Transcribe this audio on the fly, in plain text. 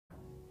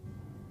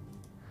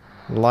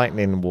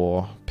Lightning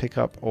War. Pick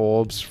up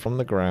orbs from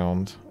the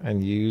ground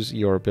and use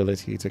your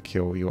ability to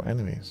kill your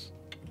enemies.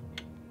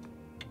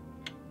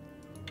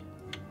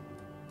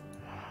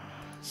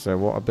 So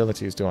what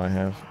abilities do I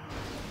have?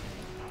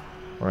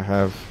 I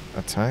have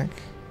attack,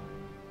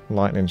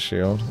 lightning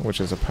shield,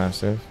 which is a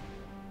passive.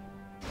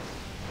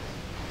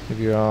 If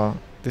you are...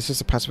 This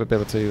is a passive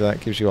ability that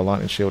gives you a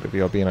lightning shield if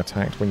you are being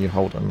attacked when you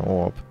hold an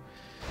orb.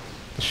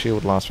 The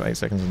shield lasts for 8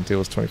 seconds and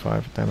deals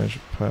 25 damage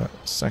per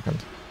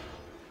second.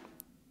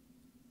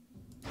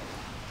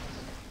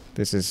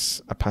 This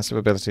is a passive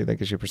ability that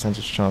gives you a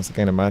percentage chance to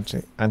gain a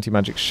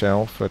anti-magic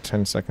shell for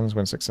 10 seconds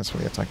when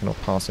successfully attacking or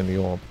passing the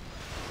orb.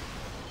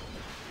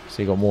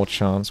 So you got more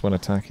chance when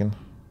attacking.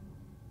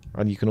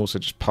 And you can also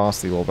just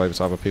pass the orb over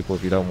to other people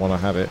if you don't want to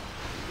have it.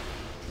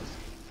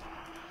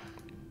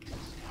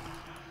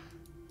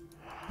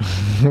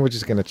 We're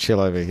just going to chill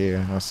over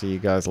here. I'll see you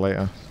guys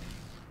later.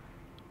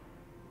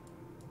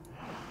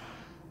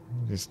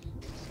 Just...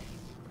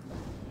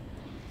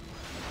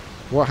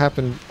 What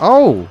happened?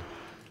 Oh!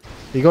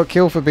 You got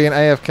killed for being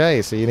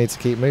AFK, so you need to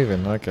keep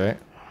moving. Okay.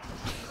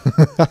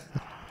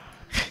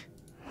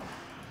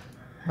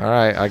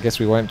 Alright, I guess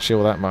we won't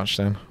chill that much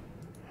then.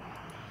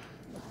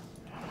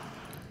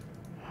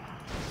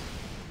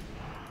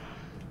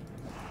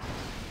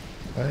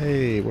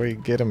 Hey, where you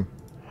get him?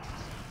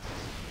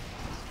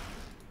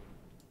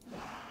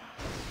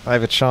 I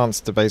have a chance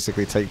to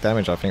basically take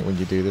damage, I think, when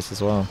you do this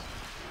as well.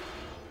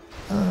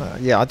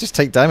 Yeah, I just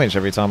take damage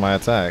every time I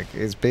attack.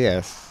 It's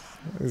BS.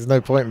 There's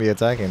no point in me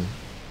attacking.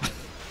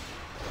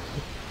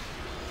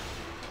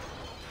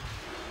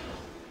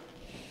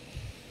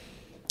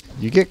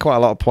 You get quite a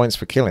lot of points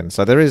for killing,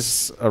 so there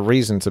is a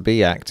reason to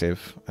be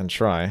active and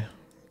try.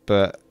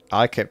 But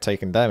I kept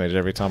taking damage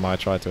every time I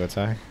tried to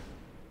attack.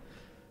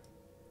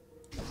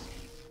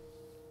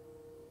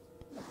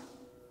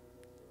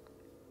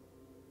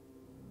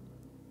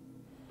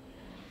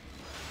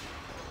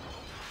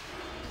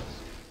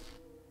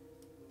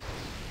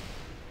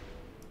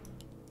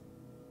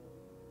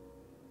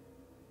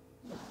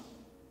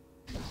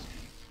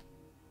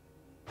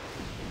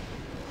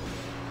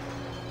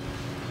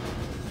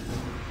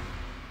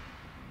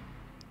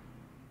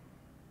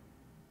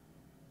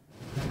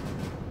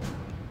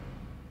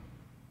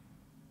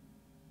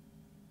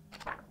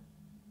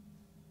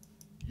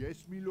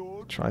 Yes, my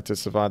lord. Try to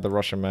survive the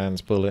Russian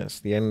man's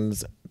bullets.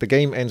 The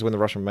game ends when the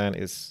Russian man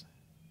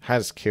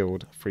has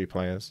killed 3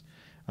 players.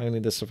 Only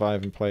the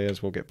surviving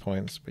players will get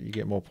points, but you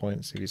get more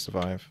points if you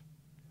survive.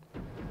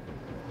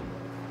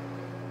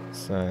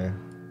 So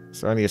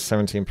it's only a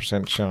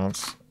 17%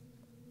 chance.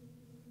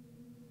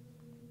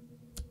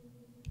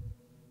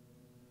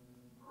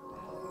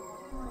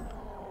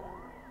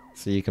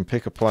 So you can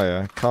pick a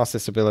player, cast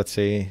this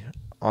ability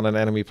on an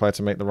enemy player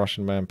to make the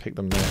Russian man pick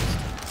them next.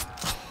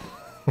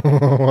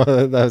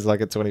 That was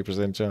like a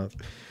 20% chance.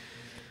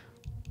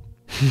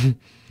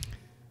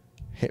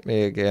 Hit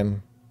me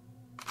again.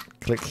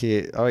 Click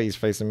here. Oh, he's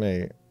facing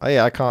me. Oh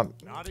yeah, I can't.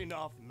 Not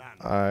enough, man.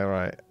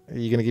 Alright. Are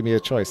you going to give me a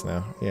choice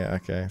now? Yeah,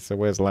 okay. So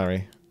where's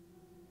Larry?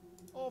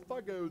 Off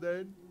I go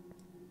then.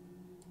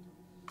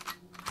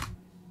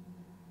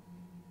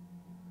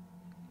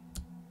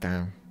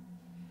 Damn.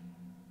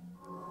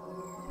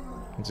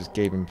 I just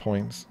gave him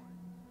points.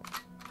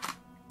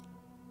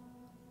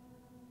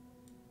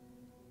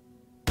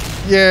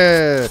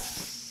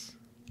 Yes!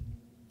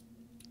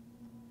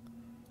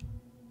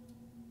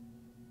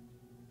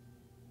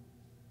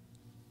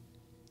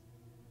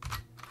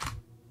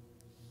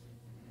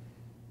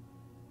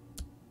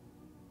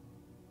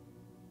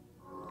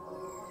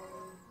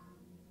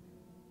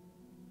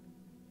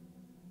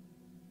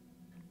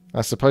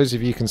 I suppose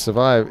if you can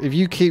survive, if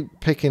you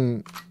keep hit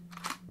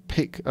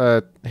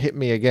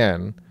me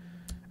again,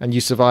 and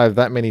you survive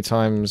that many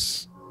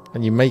times,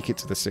 and you make it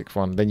to the 6th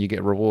one, then you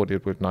get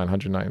rewarded with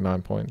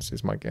 999 points,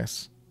 is my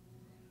guess.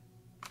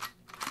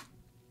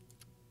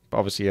 But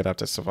obviously you'd have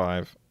to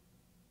survive.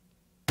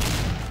 I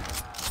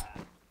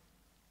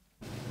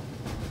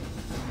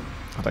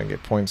don't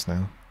get points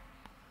now.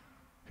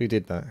 Who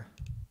did that?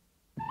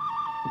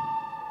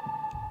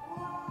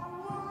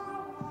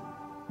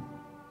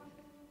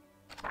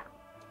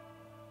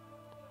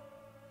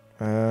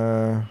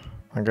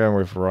 I'm going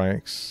with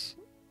Reichs.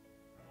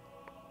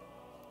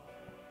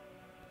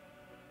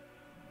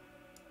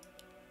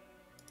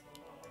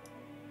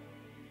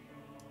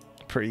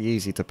 Pretty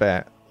easy to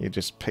bet. You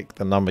just pick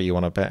the number you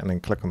want to bet and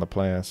then click on the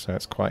player, so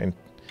it's quite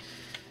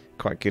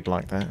good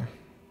like that.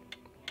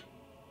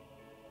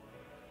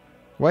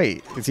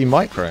 Wait, is he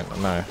micro?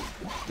 No,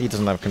 he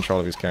doesn't have control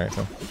of his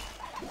character.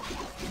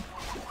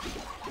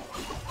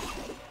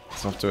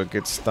 It's off to a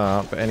good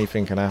start, but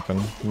anything can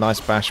happen. Nice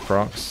bash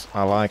procs.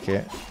 I like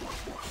it.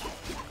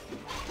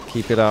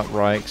 Keep it up,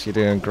 Reichs. You're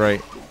doing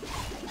great.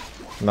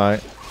 No,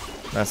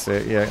 that's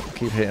it. Yeah,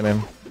 keep hitting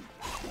him.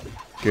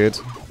 Good.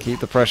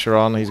 Keep the pressure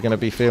on. He's going to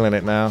be feeling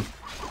it now.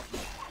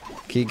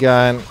 Keep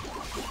going.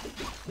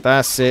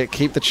 That's it.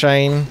 Keep the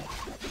chain.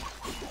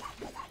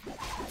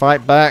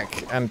 Fight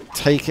back and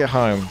take it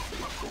home.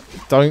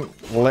 Don't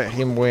let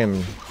him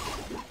win.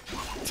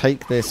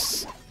 take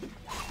this.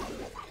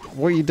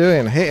 What are you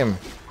doing? Hit him.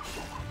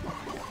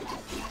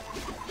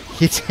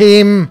 Hit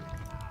him!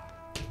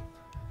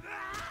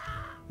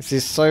 This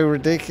is so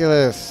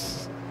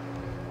ridiculous.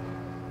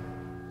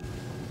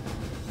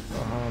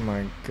 Oh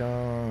my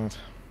god.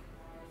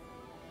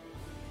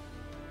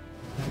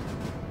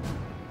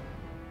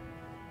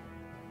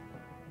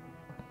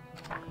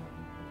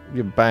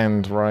 You're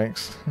banned,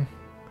 Rikes.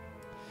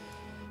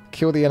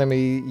 Kill the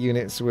enemy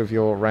units with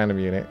your random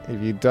unit.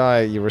 If you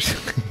die, you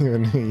receive a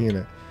new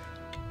unit.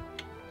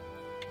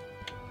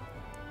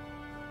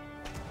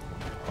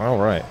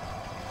 Alright.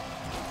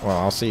 Well,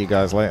 I'll see you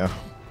guys later.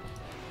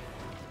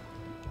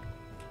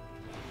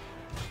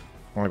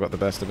 I got the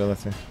best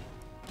ability.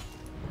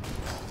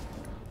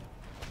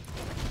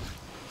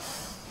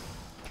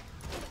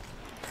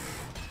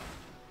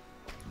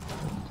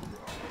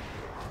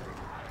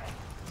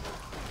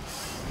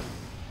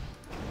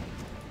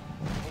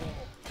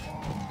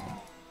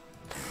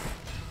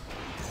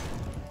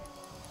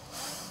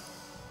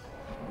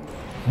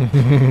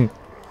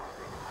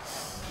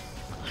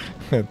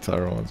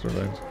 Tyra wants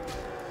revenge.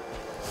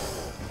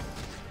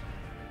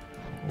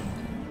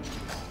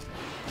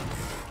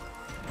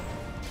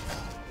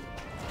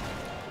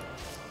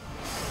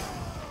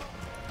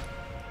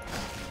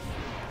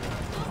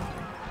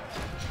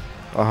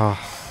 Ah,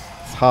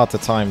 it's hard to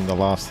time the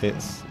last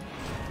hits.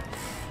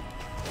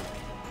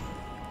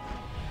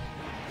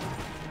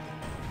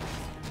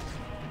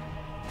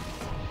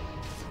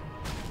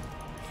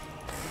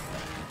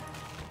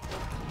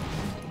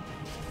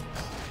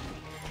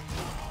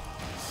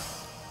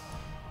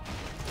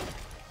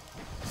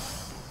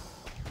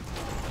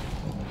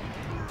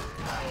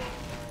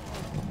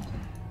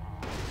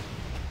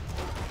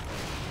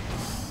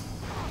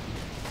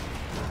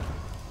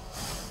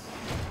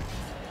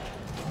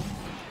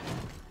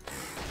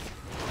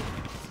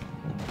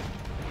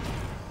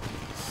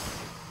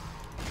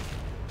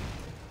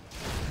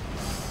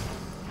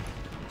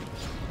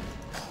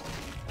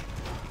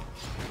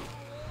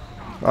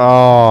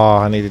 Oh,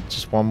 I needed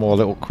just one more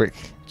little quick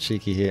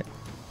cheeky hit.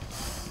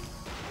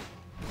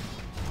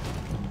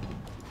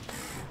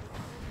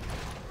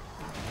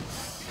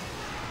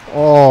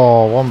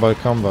 Oh, wombo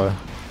combo.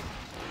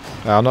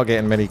 I'm not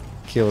getting many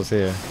kills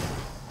here.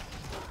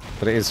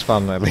 But it is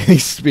fun at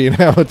least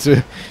being able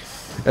to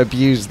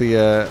abuse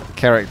the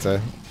character.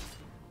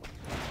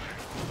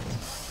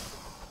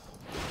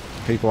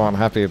 People aren't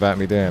happy about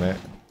me doing it.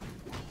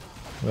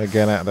 They're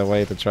going out of their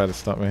way to try to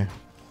stop me.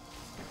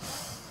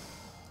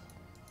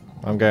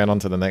 I'm going on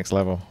to the next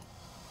level.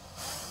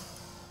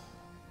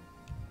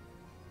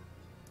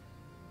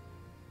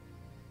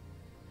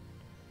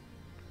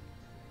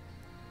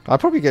 I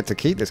probably get to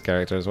keep this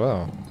character as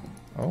well.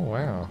 Oh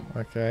wow,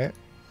 okay.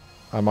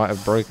 I might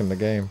have broken the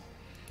game.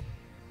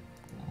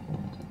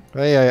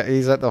 Oh yeah,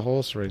 he's at the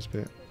horse race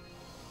bit.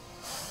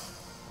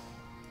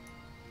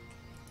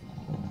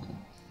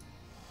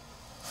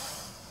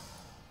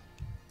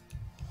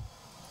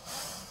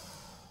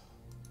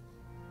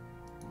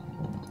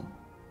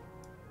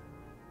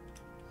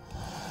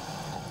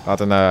 I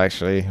don't know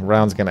actually.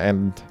 Round's gonna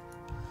end.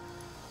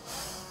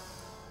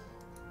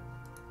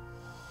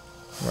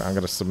 Right, I'm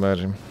gonna submerge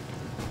him.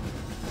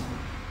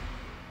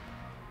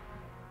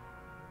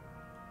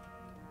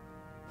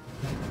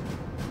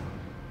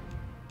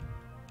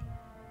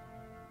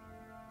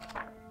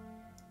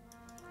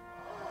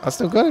 I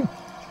still got him.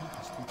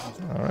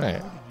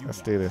 Alright,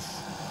 let's do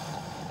this.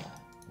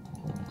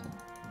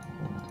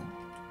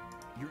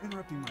 You're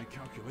interrupting my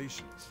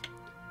calculations.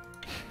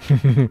 How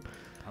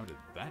did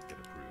that get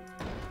approved?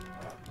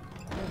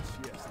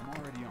 Yes, I'm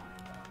already on it.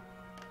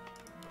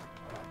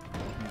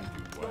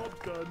 Job's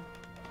done.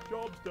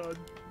 Job's done.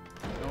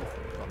 No, I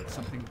thought it's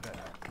something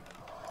better.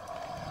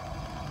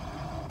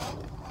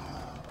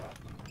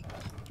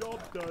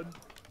 Job's done.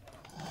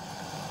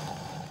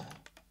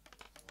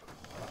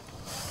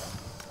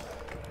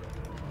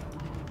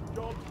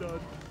 Job's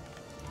done.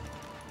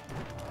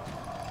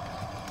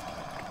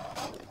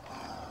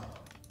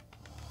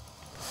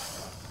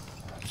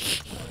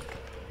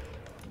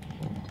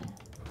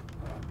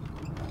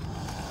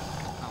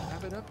 I'll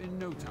have it up in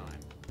no time.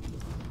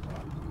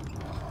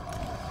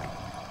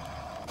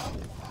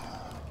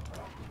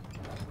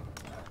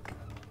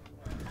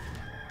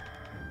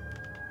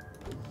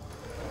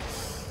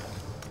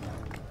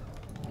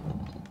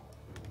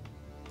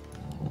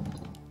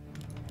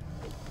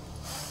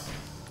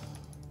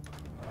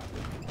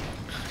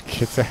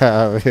 Get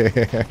out of here.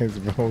 It's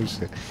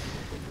bullshit.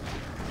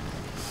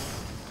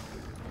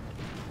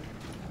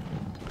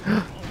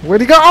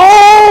 Where'd he go?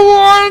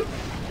 Oh, what?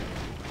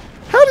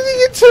 How did he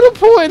get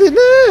teleported in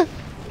there?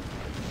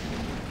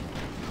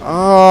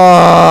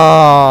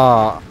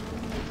 Ah.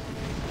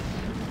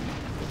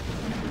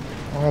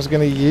 I was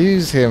going to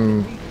use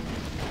him.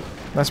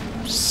 That's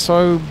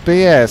so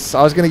BS.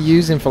 I was going to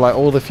use him for like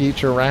all the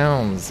future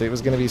rounds. It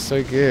was going to be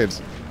so good.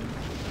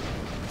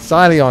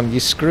 Sileon, you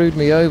screwed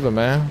me over,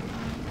 man.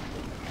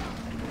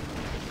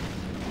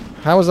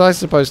 How was I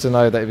supposed to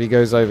know that if he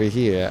goes over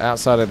here,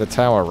 outside of the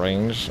tower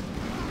range,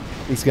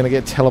 He's gonna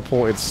get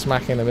teleported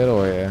smack in the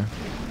middle here.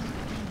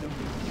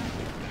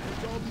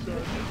 Job's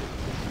done.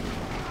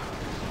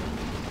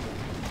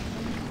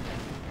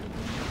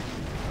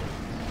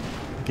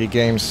 Good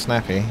game,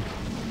 Snappy.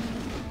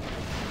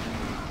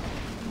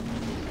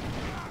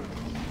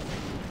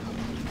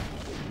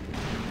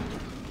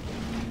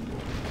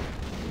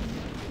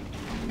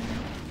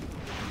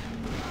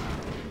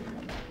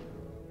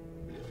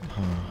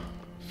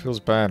 Feels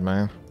bad,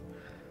 man.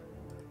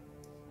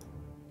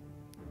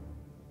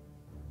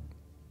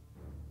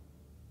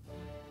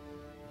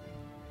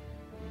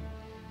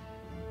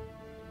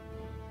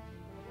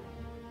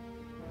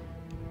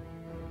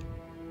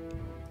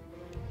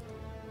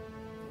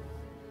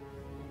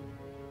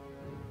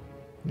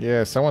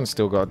 Yeah, someone's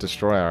still got a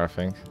destroyer, I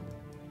think.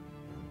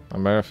 A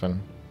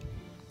Marathon.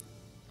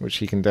 Which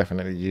he can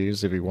definitely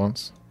use if he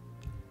wants.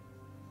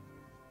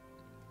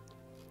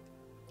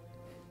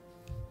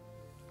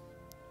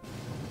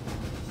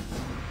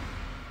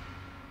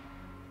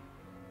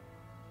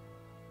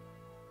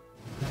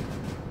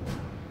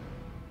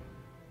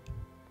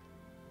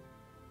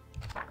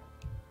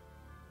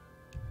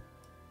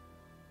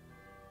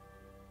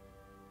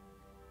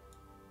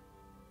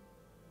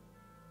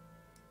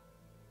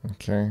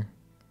 Okay.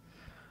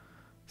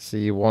 So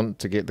you want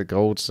to get the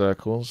gold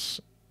circles.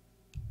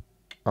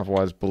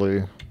 Otherwise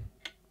blue.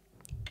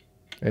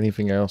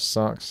 Anything else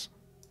sucks.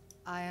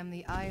 I am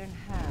the Iron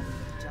Hand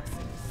of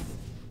Justice.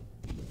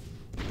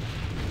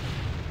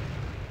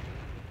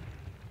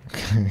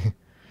 Okay.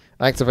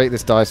 Activate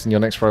this dice and your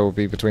next roll will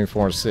be between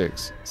 4 and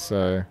 6.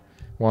 So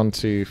 1,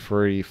 2,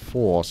 3,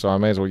 4. So I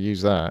may as well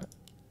use that.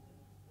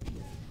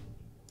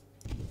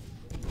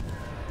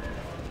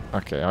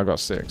 Okay, I got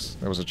 6.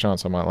 There was a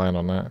chance I might land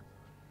on that.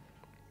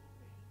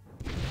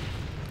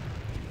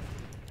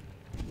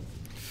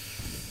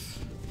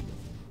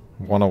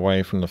 One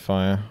away from the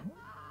fire.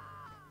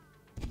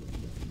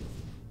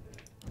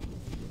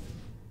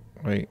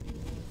 Wait.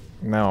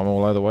 Now I'm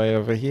all the way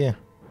over here.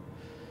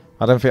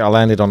 I don't think I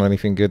landed on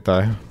anything good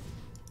though.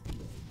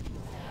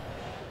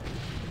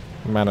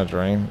 Mana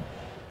drain.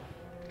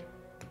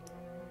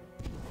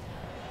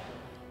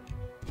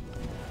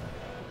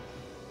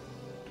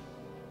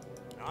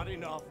 Not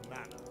enough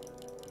mana.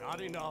 Not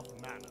enough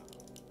mana.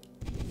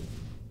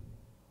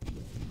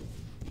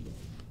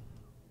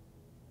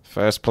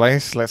 First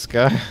place, let's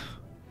go.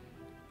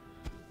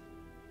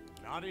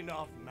 Not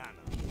enough mana.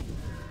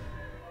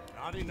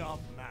 Not enough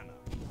mana.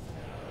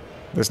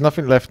 There's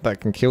nothing left that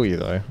can kill you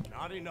though.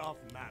 Not enough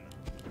mana.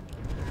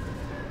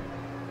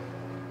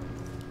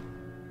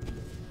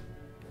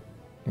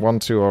 1,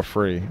 2, or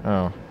 3.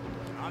 Oh.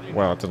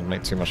 Well, it doesn't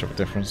make too much of a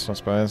difference, I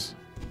suppose.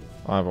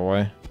 Either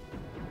way.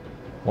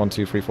 1,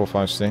 2, 3, 4,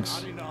 5,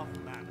 6. Not enough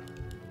mana.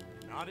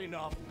 Not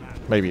enough mana.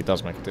 Maybe it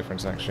does make a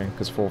difference actually,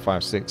 because 4,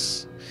 5,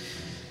 6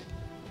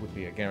 would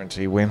be a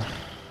guarantee win.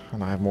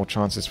 And I have more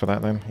chances for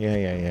that then.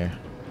 Yeah.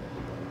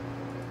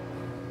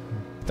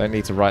 Don't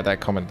need to write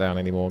that comment down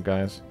anymore,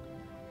 guys.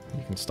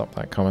 You can stop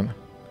that comment.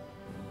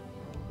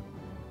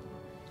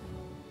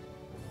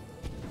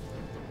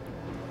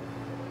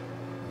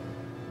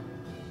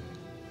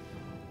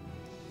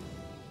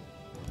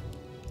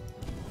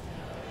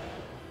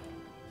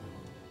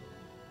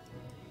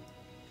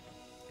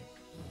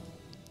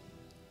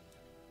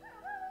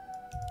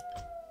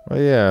 Well,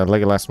 yeah,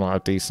 Legolas might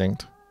have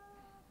desynced.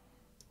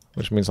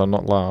 Which means I'm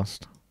not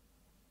last.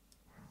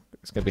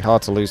 It's going to be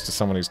hard to lose to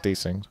someone who's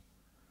desynced.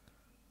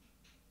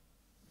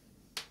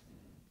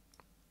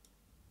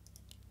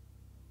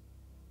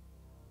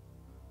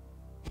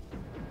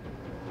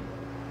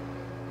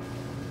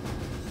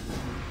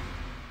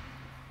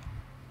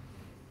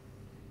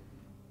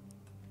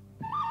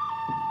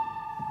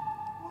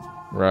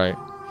 Right.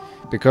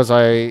 Because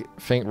I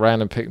think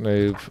Random Pick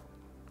Noob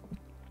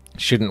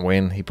shouldn't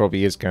win, he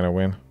probably is going to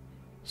win.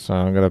 So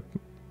I'm going to...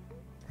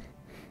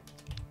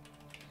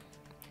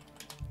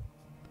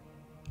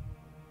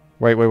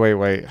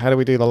 Wait. How do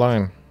we do the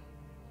line?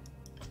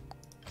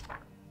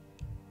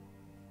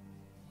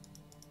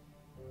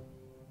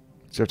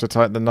 Do you have to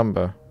type the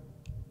number?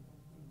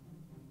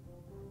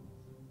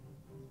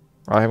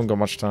 I haven't got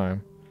much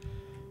time.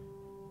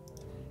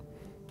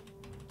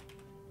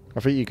 I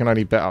think you can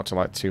only bet up to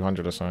like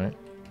 200 or something.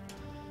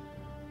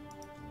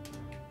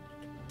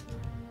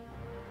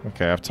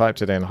 Okay, I've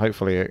typed it in.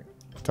 Hopefully it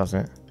does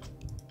it.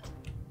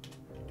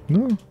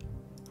 No.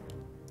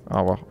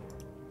 Oh well.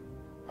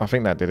 I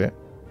think that did it.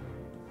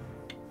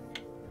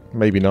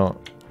 Maybe not.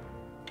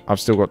 I've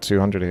still got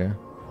 200 here.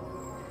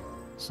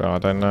 So I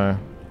don't know.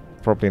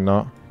 Probably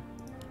not.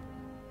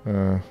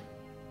 Didn't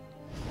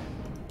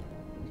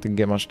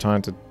get much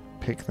time to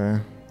pick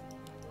there.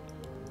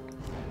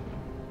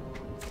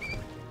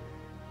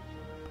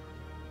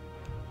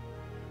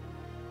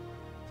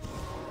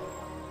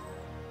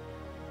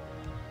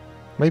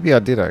 Maybe I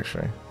did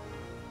actually.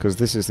 Because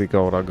this is the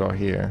gold I got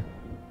here.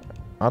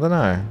 I don't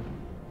know.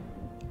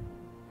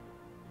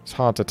 It's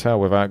hard to tell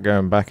without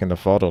going back into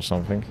VOD or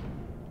something.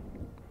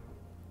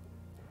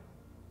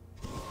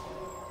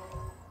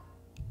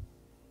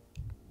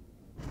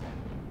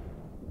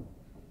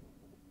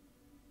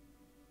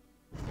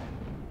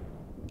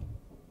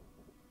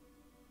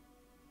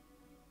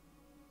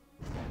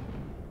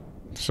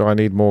 So I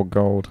need more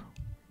gold.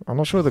 I'm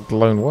not sure the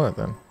loan worked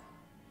then.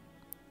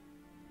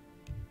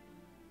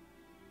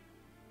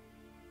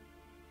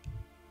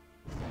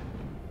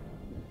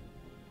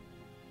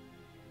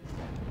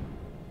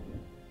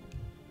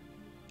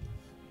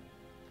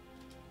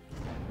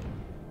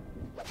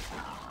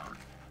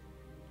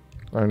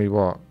 Only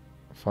what?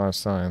 5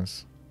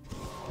 signs.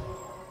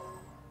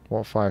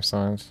 What 5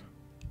 signs?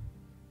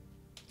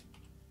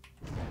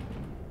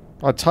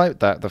 I typed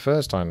that the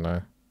first time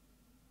though.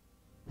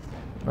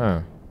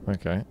 Oh,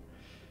 okay.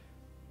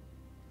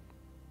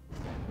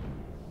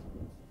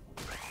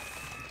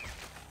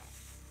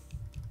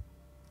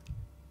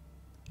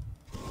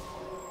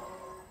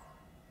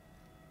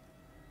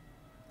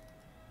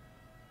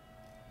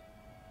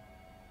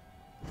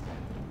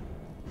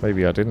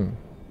 Maybe I didn't.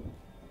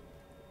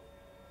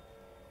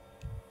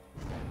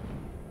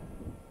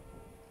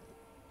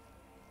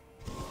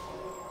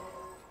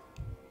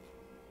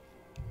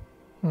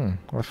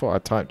 I thought I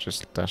typed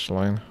just dash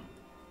line.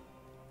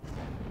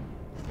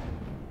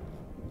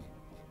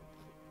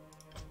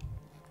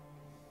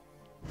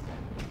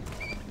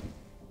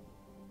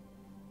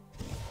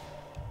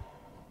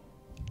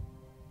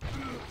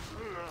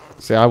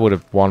 See, I would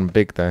have won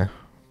big there,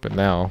 but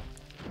now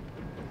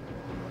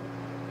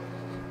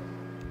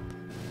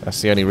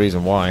that's the only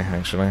reason why,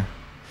 actually.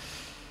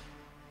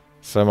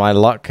 So my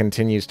luck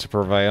continues to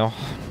prevail.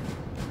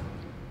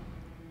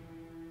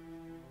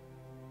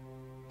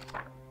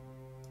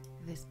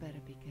 This better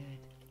be good.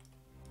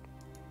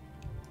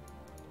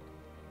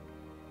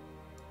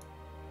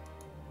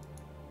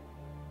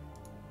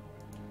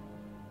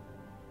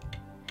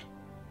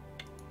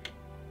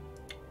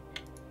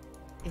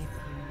 If you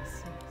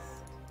insist.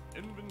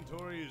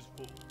 Inventory is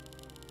full.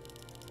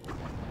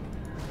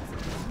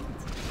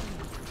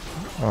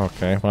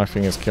 Okay, my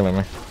thing is killing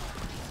me.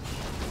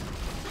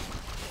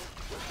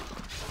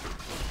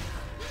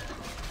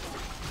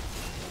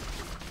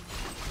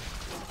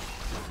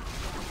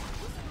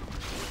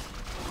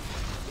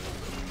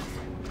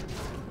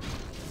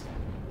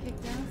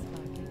 Kick down,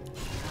 Sparky.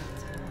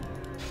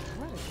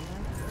 What a good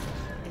idea.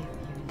 If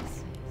you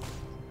insist.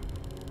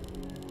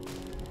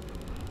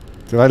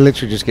 Did I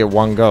literally just get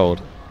 1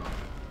 gold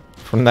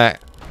from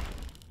that?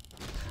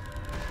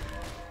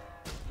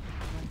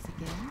 Once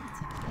again,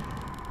 it's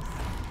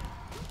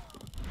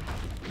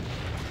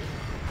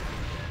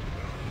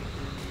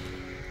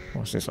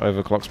a What's this?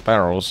 Overclocked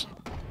barrels.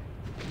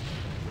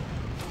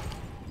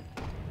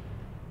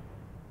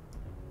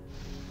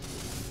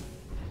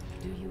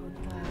 Do you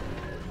acquire?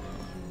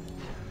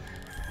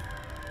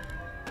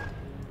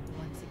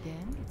 Once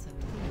again, it's up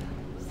to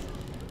yours.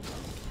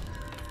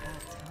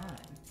 That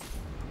time.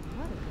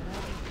 What a good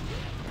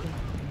idea. If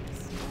you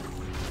insist.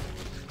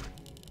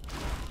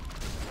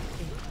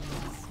 If you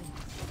insist.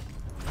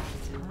 That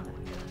time.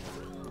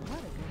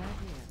 What a good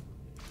idea.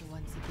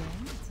 Once again,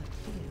 it's up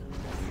to yours.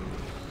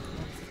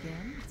 Once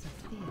again, it's up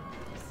to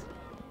yours.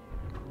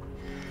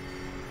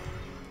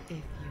 If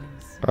you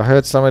insist. I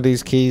heard some of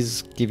these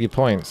keys give you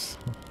points.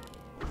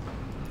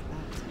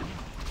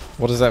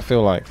 What does that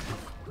feel like?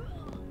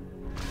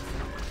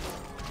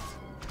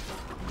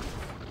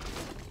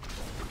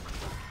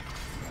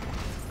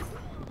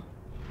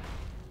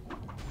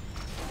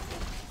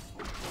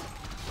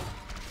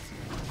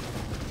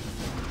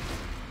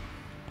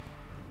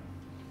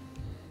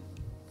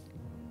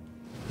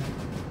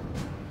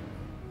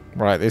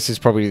 Right, this is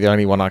probably the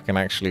only one I can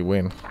actually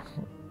win.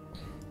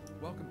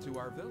 Welcome to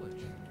our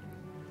village.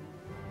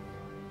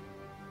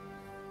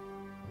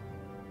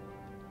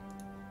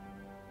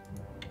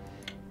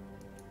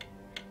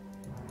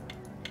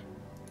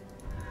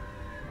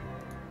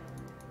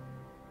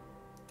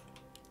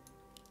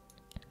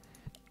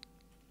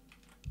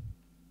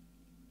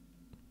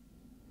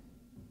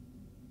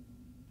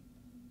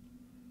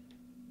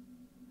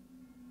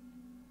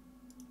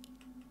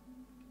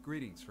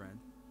 Greetings, friend.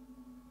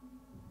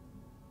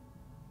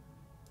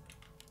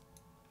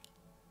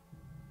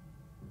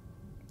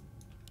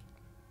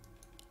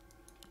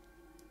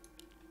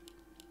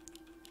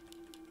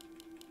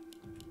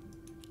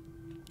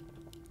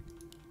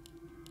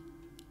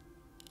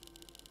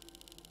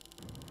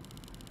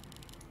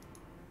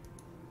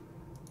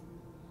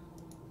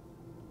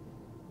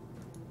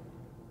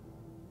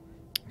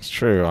 It's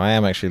true, I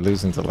am actually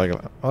losing to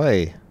Legolas.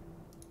 Oi!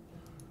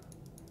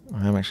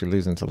 I am actually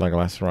losing to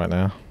Legolas right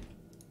now.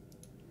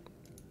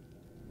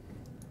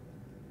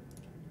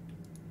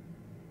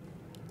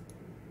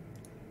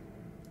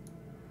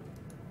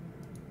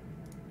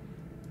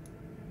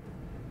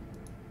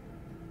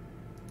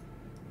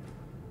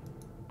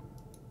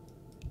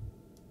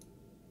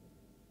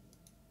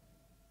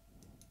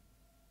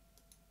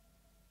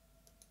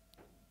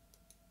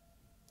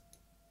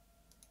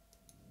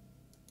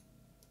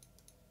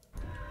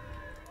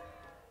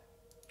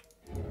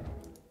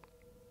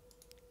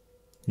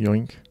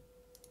 Yoink.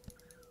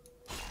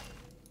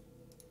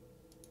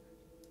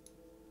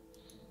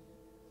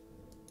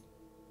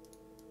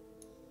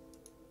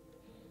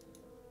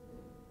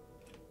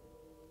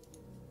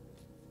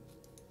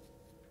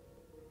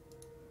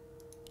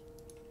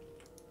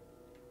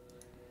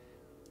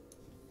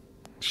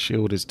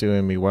 Shield is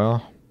doing me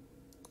well.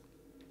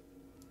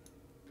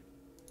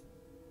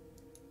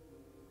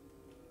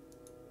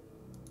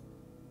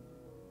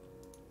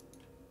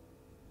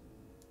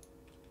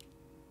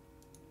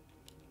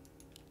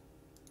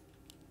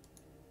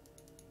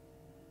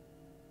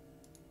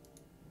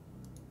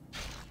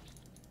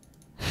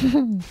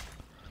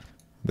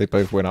 They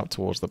both went up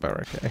towards the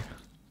barricade.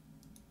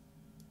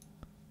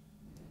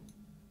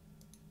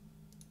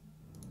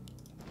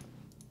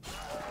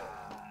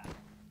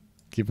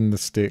 Give him the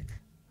stick.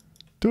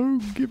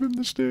 Don't give him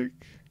the stick.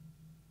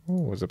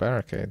 Oh, there's a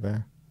barricade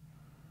there.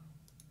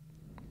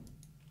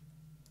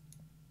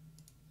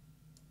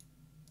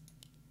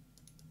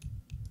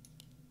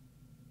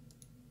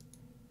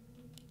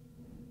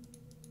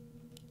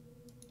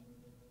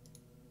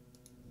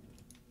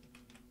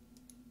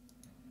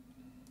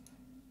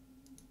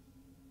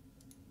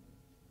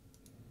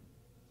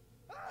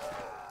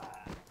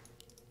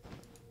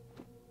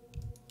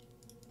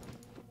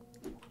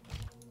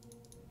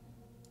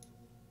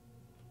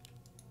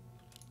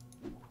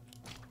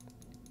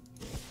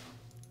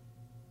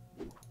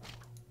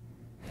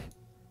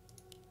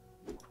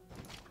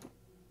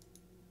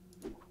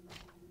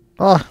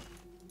 Ah!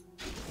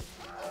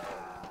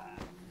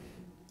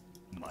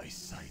 My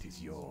sight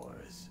is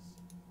yours.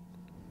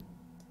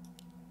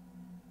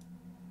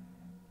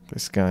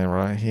 This guy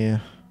right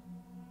here.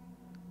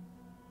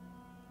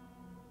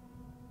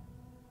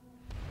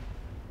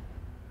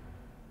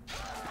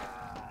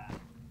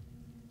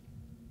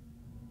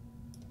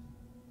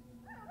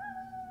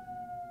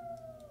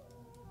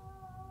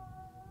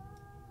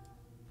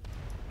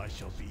 I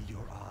shall be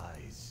your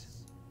eyes.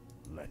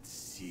 Let's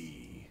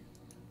see.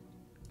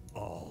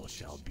 All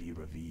shall be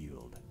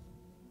revealed.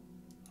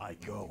 I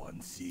go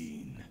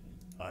unseen.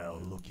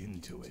 I'll look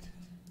into it.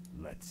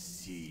 Let's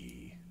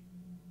see.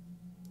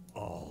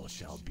 All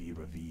shall be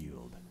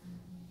revealed.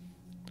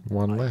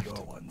 One I left.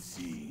 go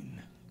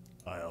unseen.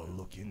 I'll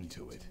look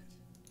into it.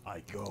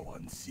 I go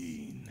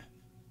unseen.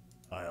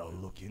 I'll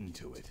look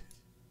into it.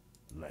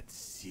 Let's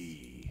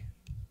see.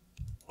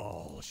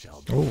 All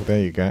shall be. Oh, there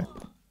you go.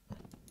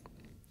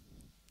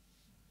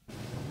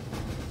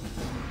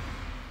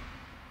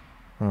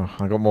 Oh,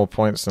 I got more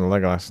points than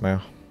Legolas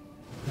now.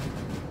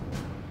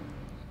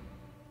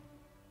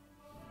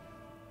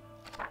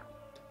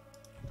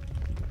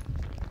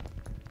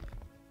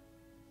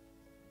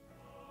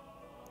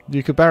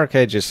 You could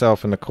barricade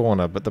yourself in the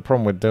corner, but the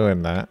problem with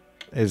doing that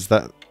is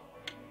that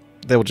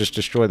they'll just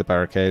destroy the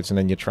barricades and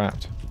then you're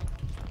trapped.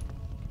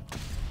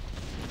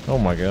 Oh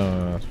my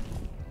god.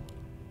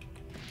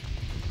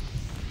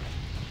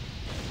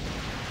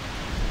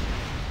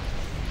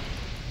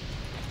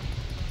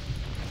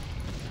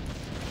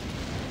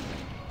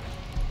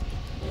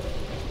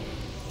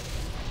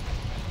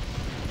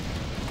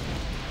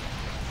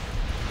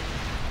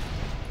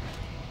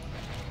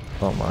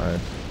 Oh my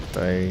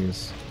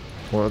days.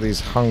 What are these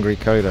hungry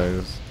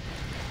Kodos?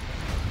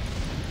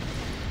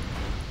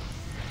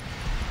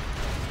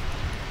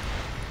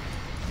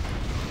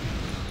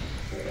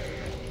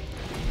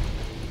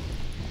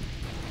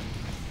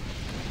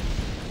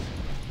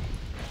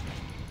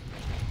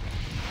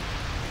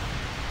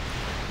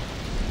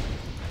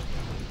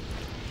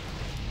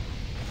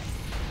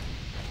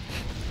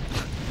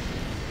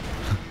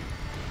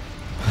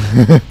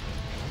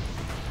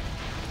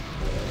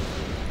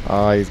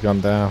 Ah, he's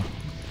gone down.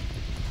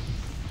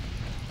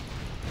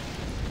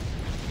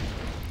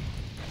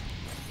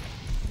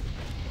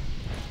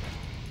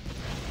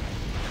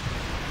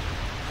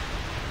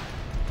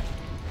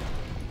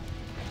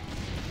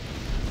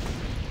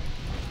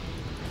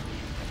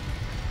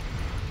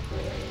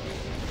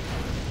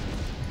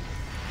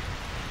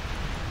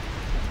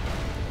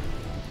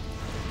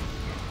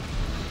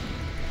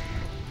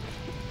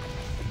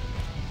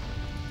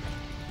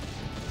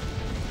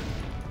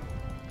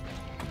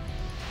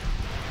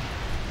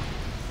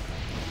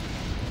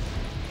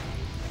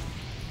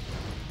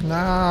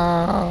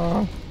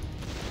 No.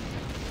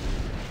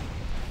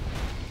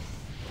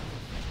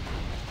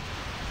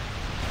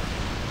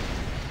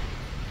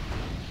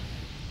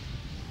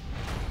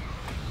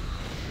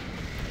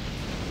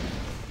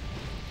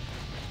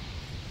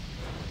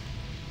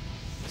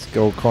 It's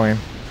gold coin.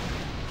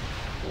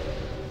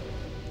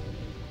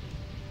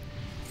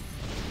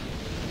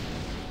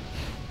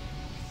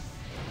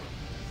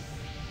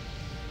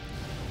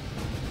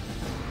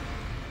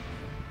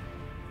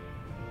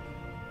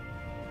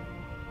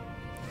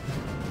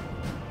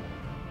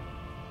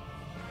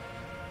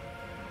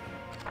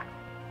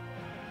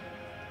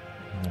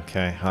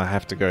 Okay, I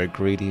have to go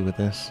greedy with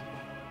this.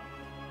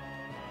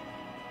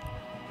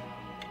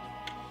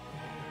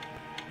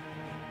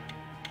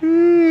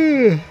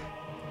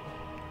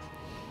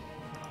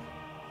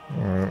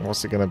 Alright,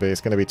 what's it gonna be? It's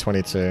gonna be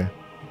 22.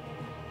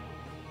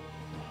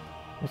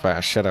 Without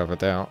a shadow of a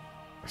doubt.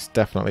 It's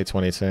definitely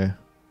 22.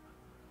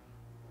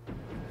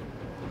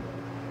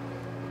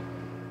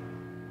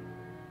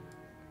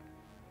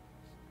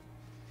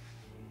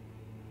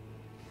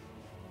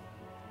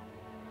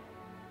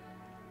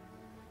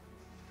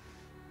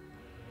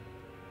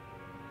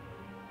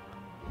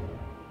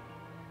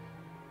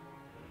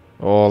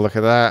 Oh, look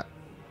at that.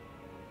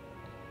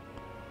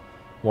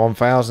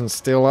 1,000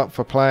 still up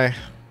for play.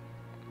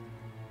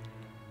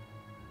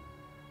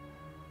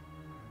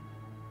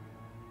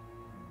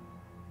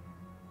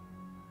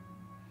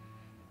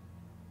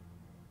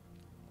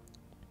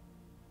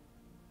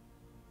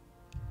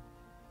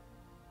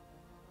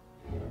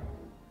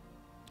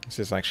 This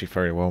is actually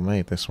very well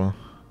made, this one.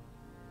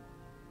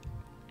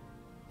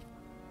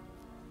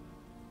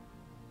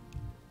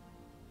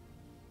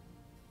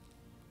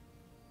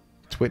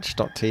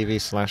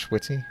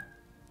 Twitch.tv/Witty.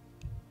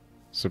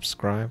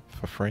 Subscribe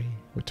for free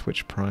with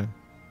Twitch Prime.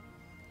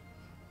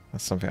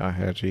 That's something I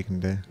heard you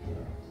can do.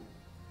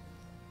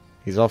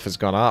 His offer's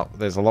gone up.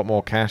 There's a lot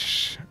more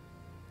cash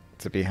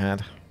to be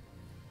had.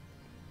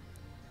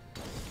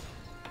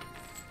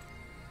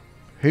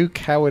 Who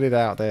cowered it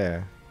out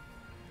there?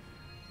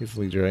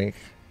 Easily drink.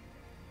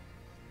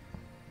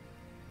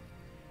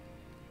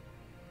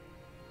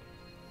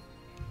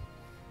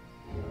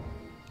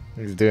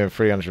 He's doing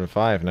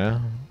 305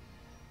 now.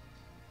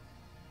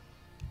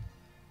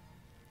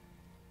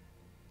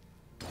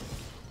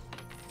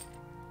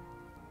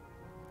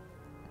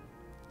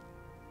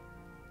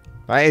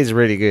 That is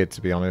really good, to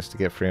be honest, to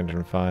get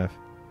 305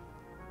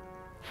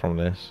 from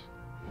this.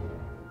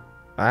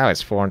 Now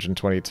it's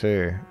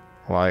 422.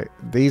 Like,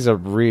 these are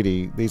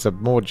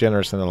more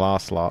generous than the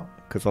last lot.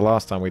 Because the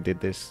last time we did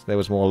this, there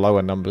was more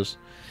lower numbers.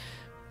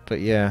 But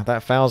yeah,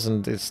 that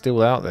 1,000 is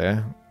still out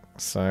there.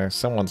 So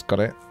someone's got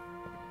it.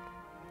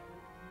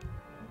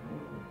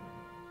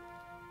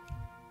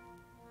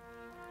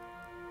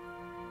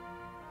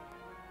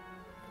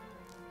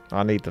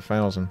 I need the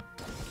 1,000.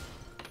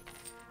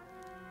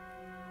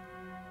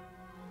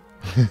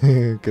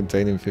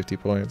 Containing 50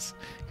 points.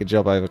 Good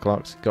job,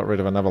 Overclocked. Got rid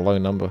of another low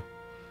number.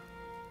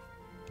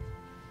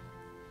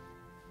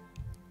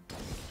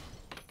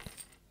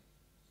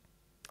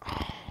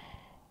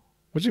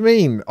 What do you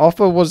mean?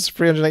 Offer was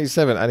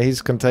 387 and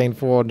he's contained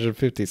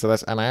 450, so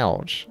that's an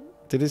ouch.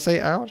 Did it say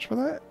ouch for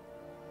that?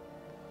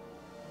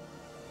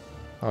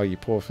 Oh, you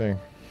poor thing.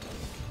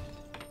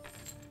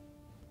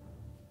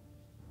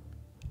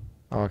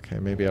 Okay,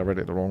 maybe I read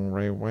it the wrong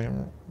way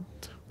round.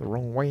 The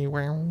wrong way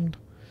round.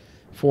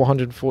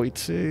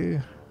 442.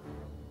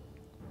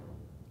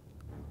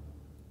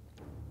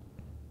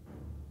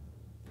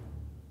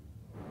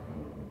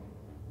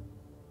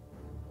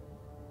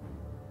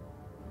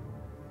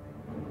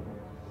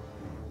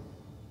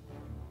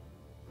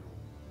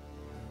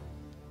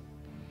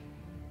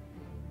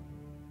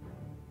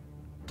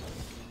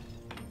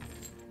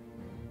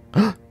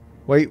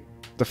 Wait,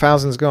 the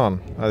 1,000's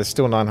gone. Oh, there's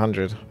still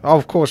 900. Oh,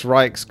 of course,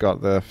 Reich's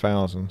got the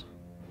 1,000.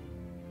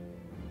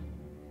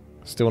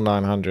 Still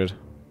 900.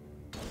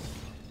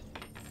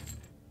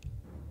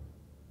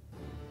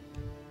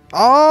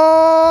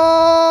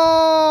 Oh,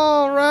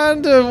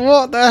 random!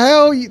 What the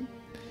hell?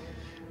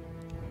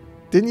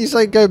 Didn't you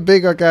say go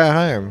big or go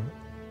home?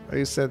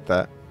 Who said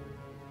that?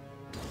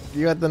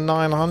 You had the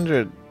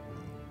 900.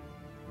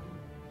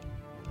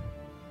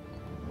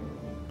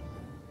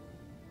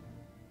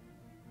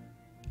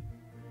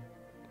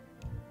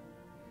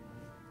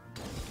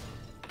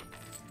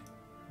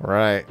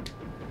 Right.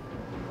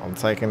 I'm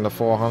taking the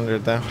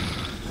 400 then.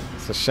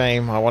 It's a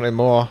shame. I wanted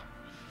more.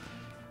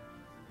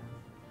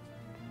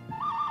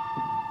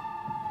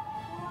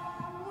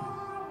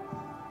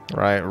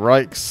 Right,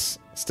 Reichs.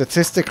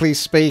 Statistically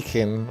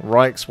speaking,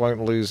 Reichs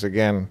won't lose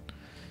again.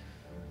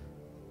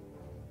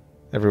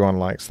 Everyone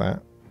likes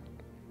that.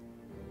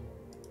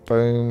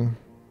 Boom.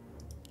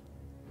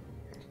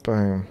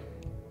 Boom.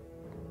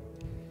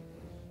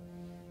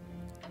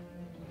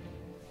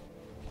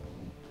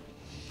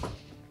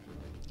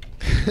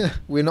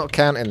 We're not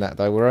counting that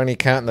though, we're only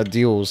counting the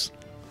duels.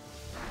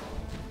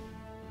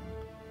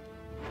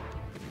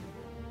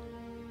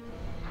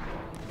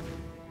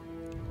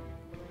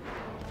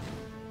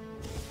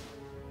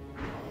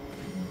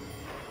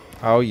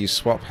 Oh, you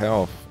swap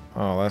health.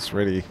 Oh, that's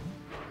really...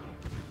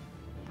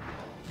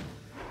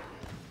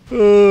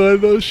 Oh,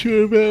 I'm not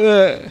sure about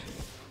that.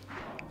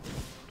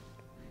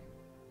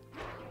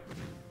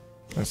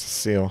 That's a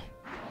seal.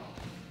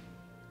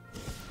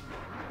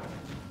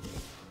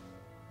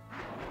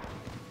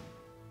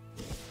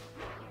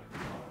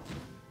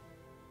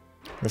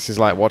 This is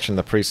like watching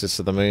the Priestess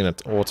of the Moon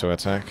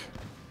auto-attack.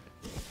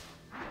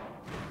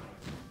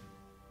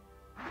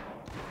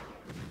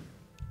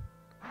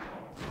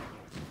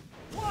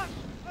 What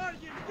are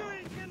you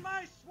doing in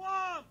my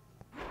swamp?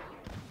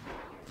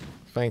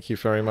 Thank you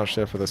very much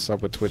there for the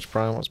sub with Twitch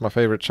Prime. What's my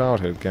favourite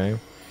childhood game?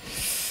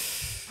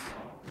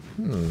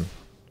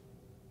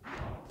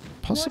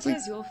 Possibly... What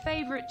is your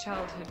favourite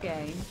childhood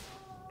game?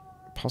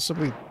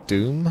 Possibly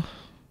Doom?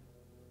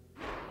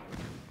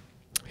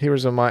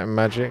 Heroes of Might and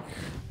Magic.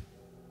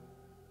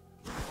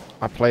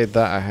 I played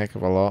that a heck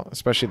of a lot,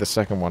 especially the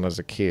second one as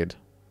a kid.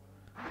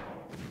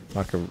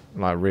 Like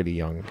really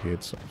young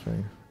kid sort of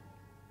thing.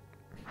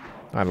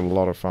 I had a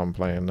lot of fun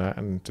playing that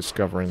and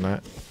discovering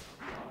that.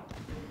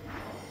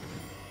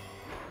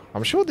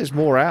 I'm sure there's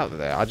more out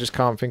there. I just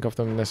can't think of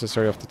them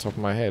necessarily off the top of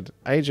my head.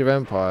 Age of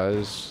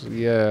Empires,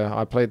 yeah,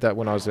 I played that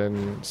when I was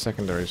in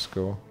secondary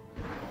school.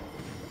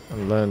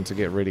 And learned to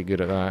get really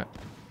good at that.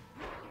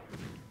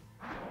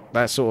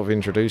 That sort of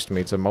introduced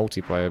me to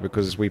multiplayer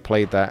because we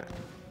played that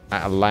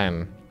at a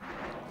LAN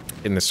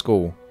in the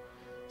school.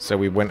 So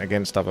we went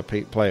against other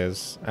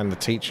players and the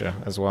teacher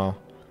as well.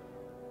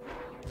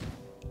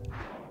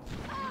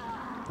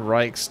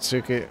 Reichs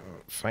took it,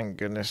 thank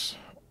goodness.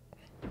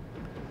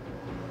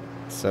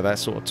 So that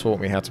sort of taught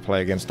me how to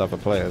play against other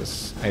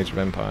players, Age of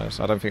Empires.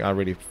 I don't think I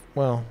really...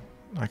 Well,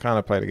 I kind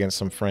of played against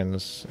some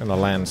friends in a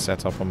LAN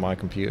set up on my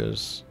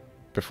computers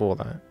before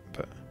that,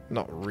 but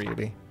not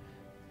really.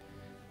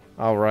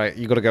 Alright,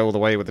 you gotta go all the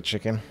way with the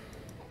chicken.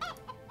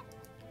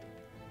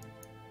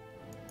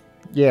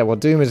 Yeah, well,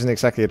 Doom isn't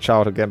exactly a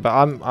childhood game, but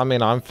I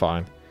mean, I'm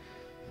fine.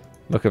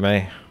 Look at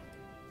me.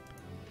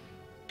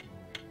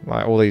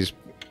 Like, all these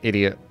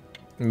idiot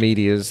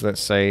medias that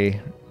say...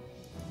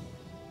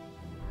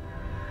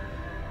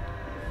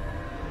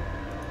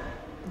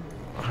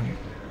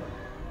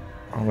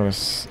 I'm gonna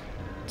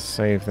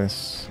save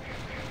this.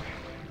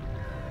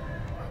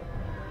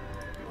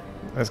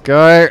 Let's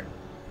go!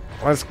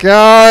 Let's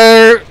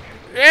go!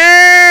 Yay!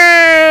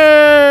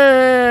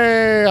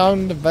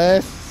 I'm the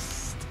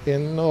best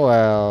in the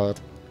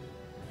world.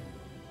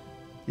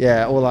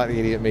 Yeah, all like the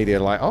idiot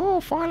media, like, oh,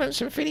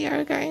 violence in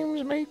video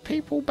games make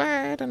people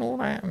bad and all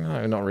that.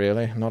 No, not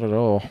really. Not at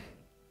all.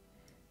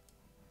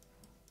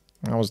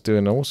 I was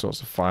doing all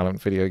sorts of violent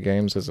video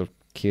games as a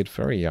kid,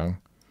 very young.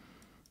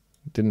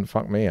 Didn't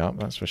fuck me up,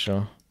 that's for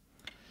sure.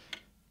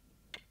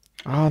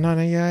 Oh, no,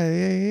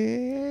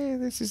 yeah,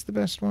 this is the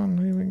best one.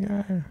 Here we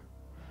go.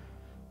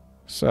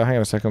 So, hang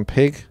on a second.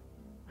 Pig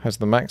has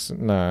the max...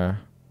 No.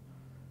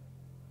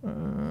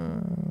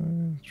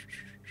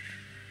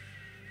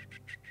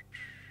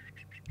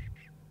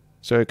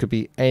 So it could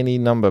be any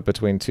number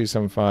between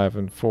 275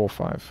 and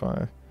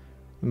 455. It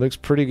looks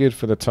pretty good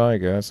for the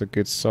tiger. That's a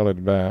good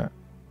solid bet.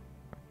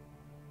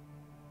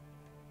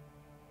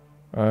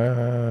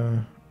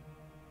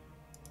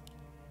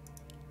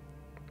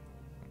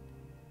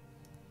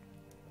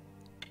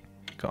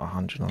 Got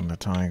 100 on the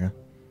tiger.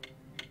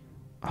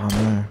 Oh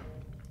no.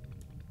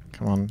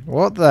 Come on.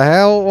 What the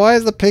hell? Why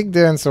is the pig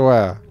doing so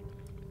well?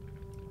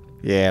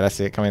 Yeah, that's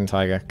it. Come in,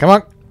 tiger. Come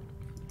on!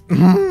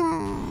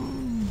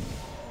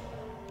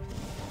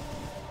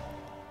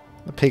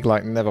 The pig,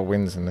 like, never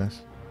wins in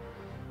this.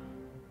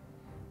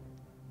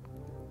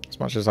 As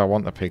much as I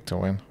want the pig to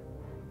win.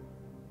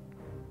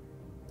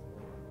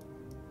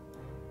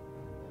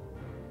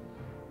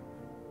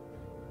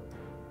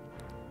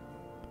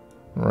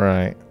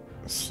 Right.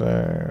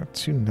 So,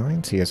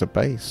 290 as a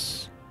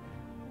base.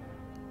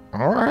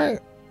 Alright.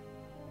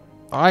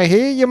 I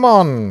hear you,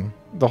 mon!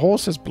 The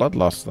horse has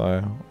bloodlust,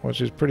 though,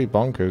 which is pretty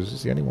bonkers.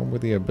 It's the only one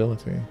with the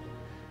ability.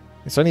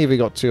 It's only if he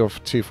got 2 or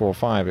 2, 4,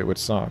 5, it would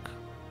suck.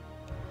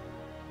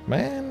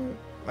 Man,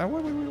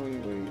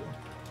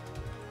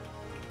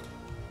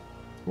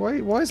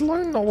 wait, why is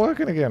loan not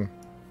working again?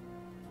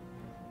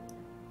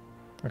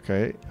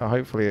 Okay,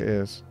 hopefully it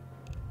is.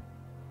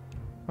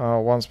 Oh,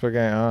 once per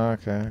game. Oh,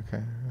 okay.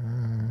 Okay,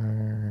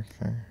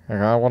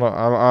 I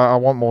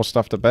want more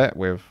stuff to bet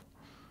with.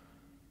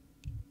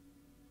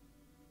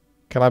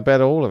 Can I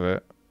bet all of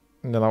it?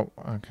 No,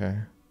 okay.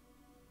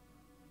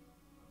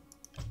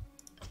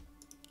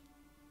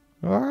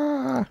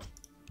 Ah!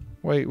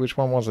 Wait, which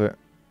one was it?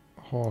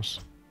 Horse.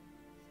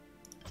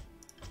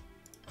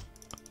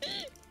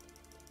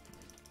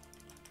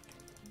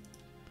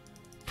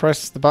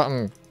 Press the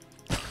button.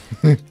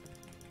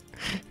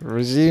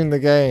 Resume the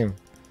game.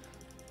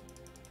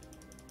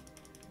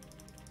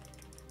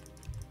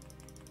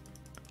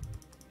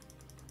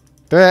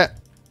 Do it.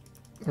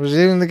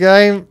 Resume the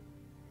game.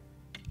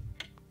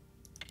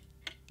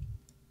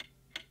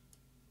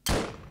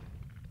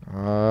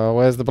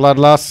 Where's the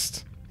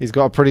bloodlust? He's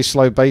got a pretty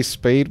slow base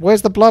speed.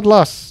 Where's the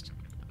bloodlust?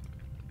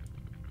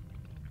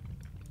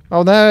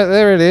 Oh,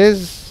 there it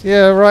is.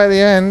 Yeah, right at the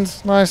end.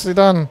 Nicely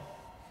done.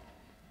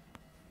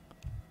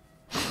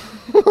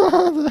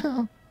 What the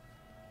hell?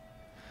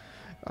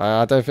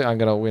 I don't think I'm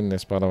going to win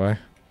this, by the way.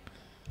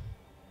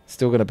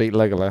 Still going to beat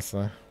Legolas,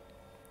 though.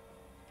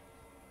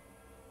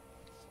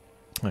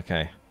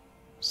 Okay.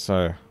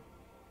 So,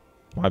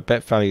 my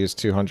bet value is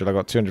 200. I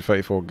got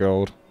 234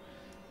 gold.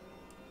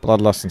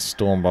 Bloodlust and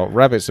Stormbolt.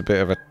 Rabbit's a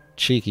bit of a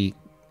cheeky...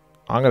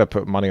 I'm going to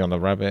put money on the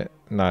rabbit.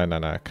 No.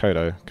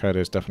 Kodo. Kodo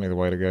is definitely the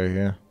way to go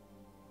here.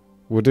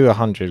 We'll do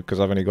 100 because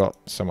I've only got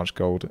so much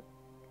gold.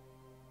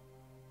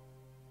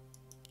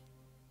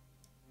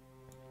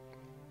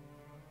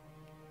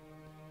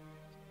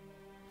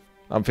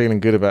 I'm feeling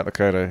good about the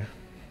Kodo.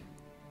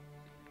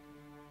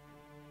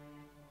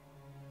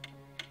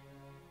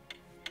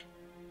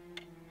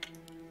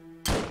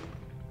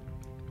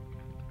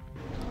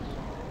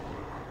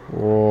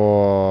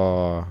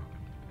 Whoa.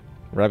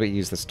 Rabbit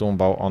used the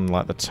Stormbolt on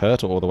like the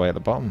turtle all the way at the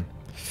bottom.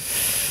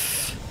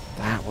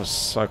 That was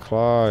so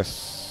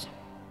close.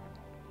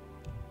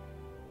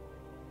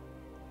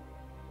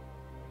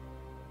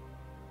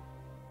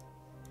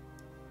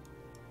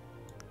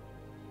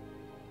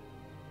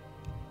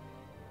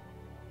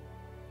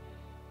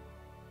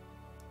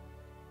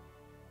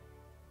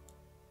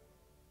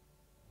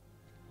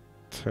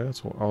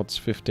 Turtle odds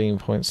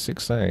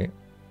 15.68.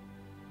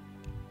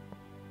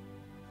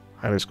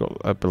 And it's got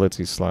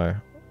ability slow.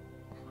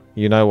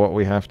 You know what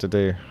we have to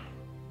do.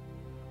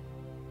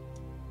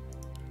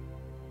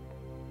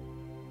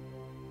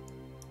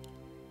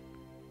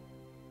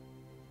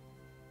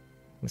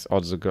 This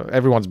odds are good.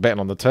 Everyone's betting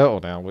on the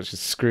turtle now, which has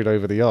screwed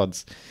over the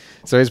odds.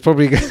 So it's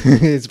probably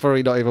it's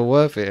probably not even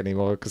worth it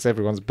anymore because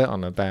everyone's bet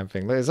on the damn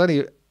thing. There's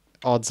only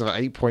odds of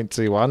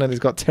 8.21 and it's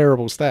got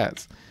terrible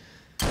stats.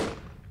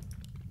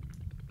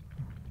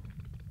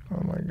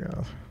 Oh my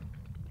god.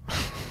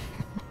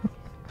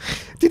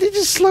 Did he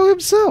just slow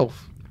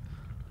himself?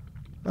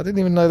 I didn't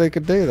even know they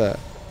could do that.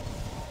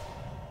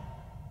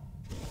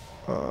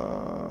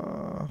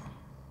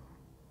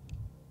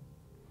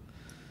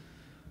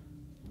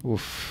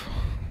 Oof.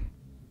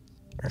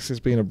 This has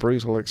been a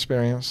brutal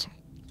experience.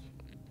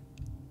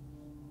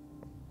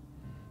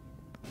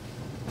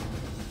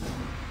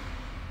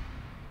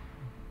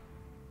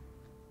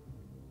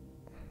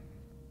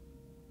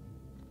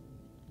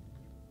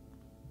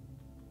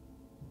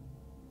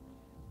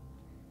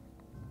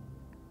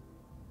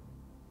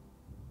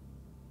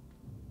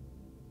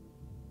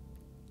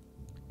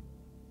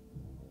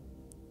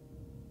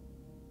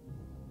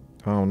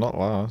 Oh, not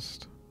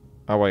last.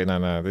 Oh wait,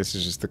 no, this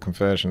is just the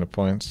conversion of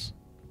points.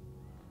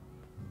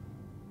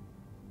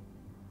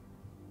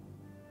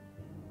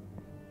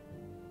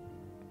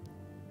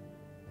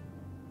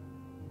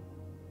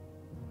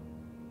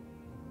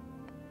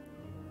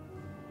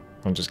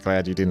 I'm just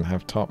glad you didn't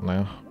have top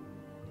now.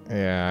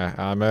 Yeah,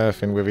 I'm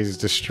earthing with his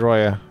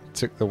destroyer.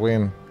 Took the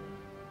win.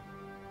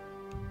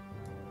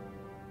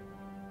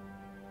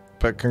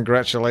 But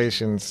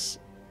congratulations.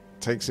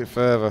 Takes it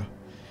further.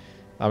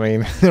 I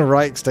mean,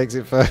 Rikes takes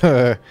it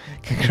further.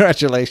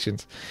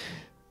 Congratulations.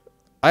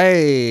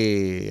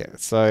 Hey!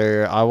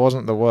 So, I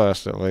wasn't the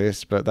worst at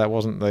least, but that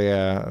wasn't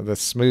the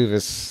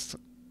smoothest,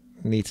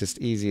 neatest,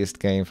 easiest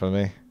game for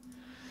me.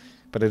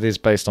 But it is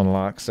based on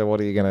luck, so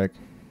what are you going to...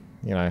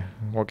 You know,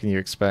 what can you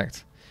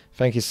expect?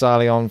 Thank you,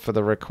 Salion, for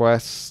the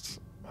request.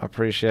 I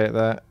appreciate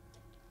that.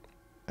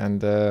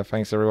 And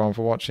thanks, everyone,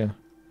 for watching.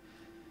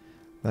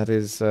 That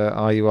is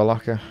Are You a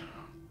Lucker?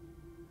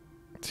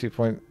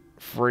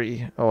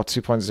 2.3 or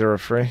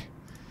 2.03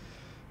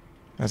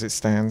 as it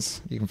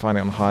stands. You can find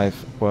it on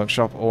Hive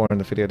Workshop or in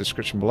the video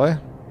description below.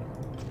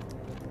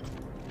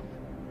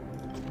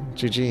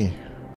 GG.